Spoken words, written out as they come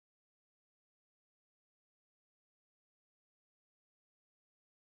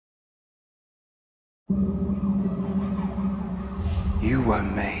You were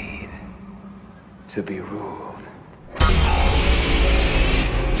made to be ruled.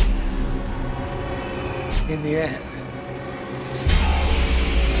 In the end,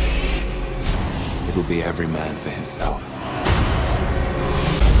 it'll be every man for himself.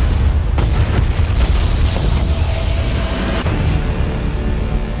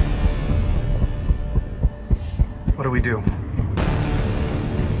 What do we do?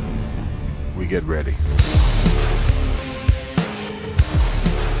 We get ready.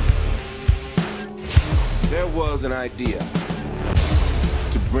 There was an idea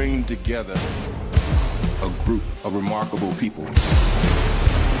to bring together a group of remarkable people.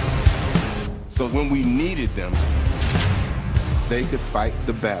 So when we needed them, they could fight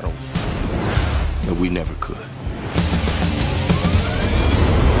the battles that we never could.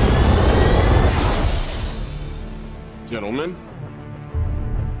 Gentlemen,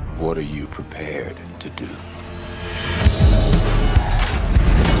 what are you prepared to do?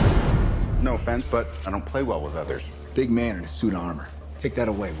 No offense, but I don't play well with others. Big man in a suit of armor. Take that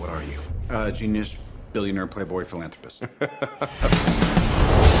away, what are you? Genius, billionaire, playboy, philanthropist.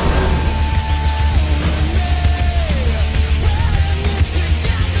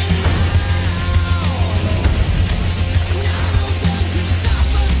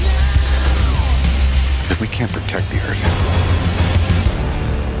 If we can't protect the Earth,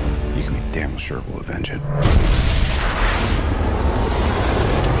 you can be damn sure we'll avenge it.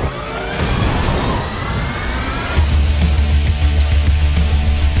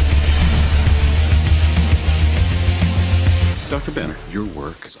 Dr. Banner, your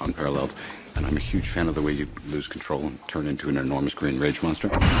work is unparalleled, and I'm a huge fan of the way you lose control and turn into an enormous green rage monster.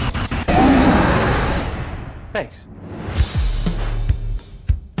 Thanks.